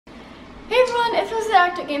Hey everyone, it's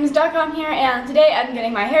ReshavedGames.com here, and today I'm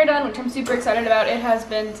getting my hair done, which I'm super excited about. It has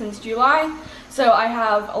been since July, so I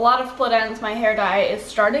have a lot of split ends. My hair dye is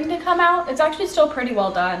starting to come out. It's actually still pretty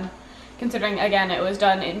well done, considering, again, it was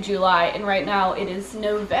done in July, and right now it is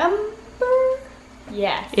November?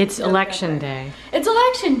 Yes. It's election day. It's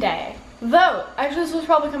election day. Though, actually this was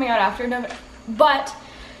probably coming out after November, but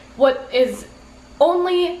what is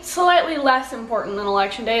only slightly less important than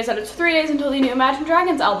election day is that it's 3 days until the new Imagine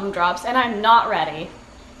Dragons album drops, and I'm not ready.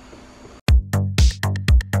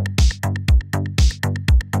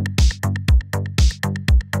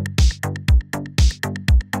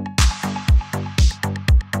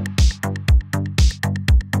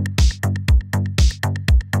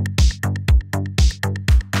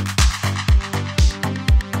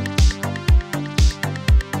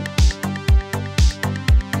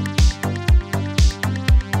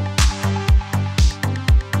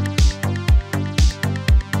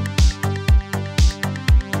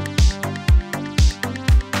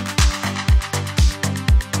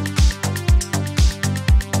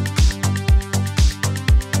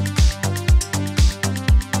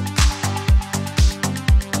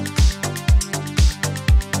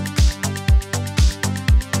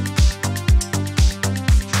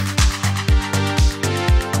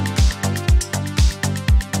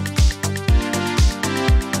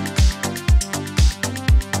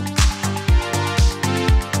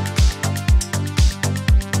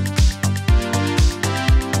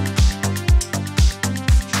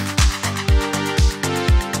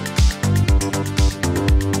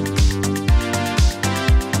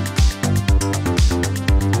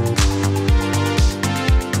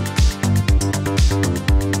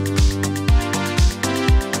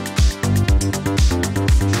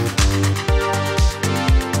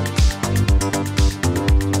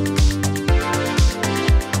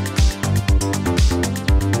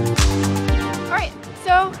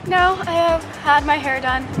 Now I have had my hair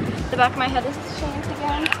done. The back of my head is shaved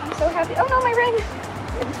again. I'm so happy. Oh no, my ring!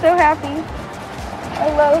 I'm so happy.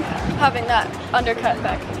 I love having that undercut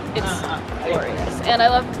back. It's glorious. And I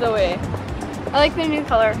love the way, I like the new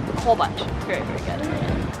color a whole bunch. It's very, very good.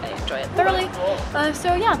 I enjoy it thoroughly.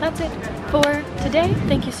 So yeah, that's it for today.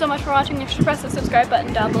 Thank you so much for watching. Make sure to press the subscribe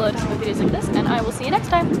button down below to see more videos like this, and I will see you next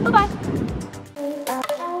time. Bye-bye!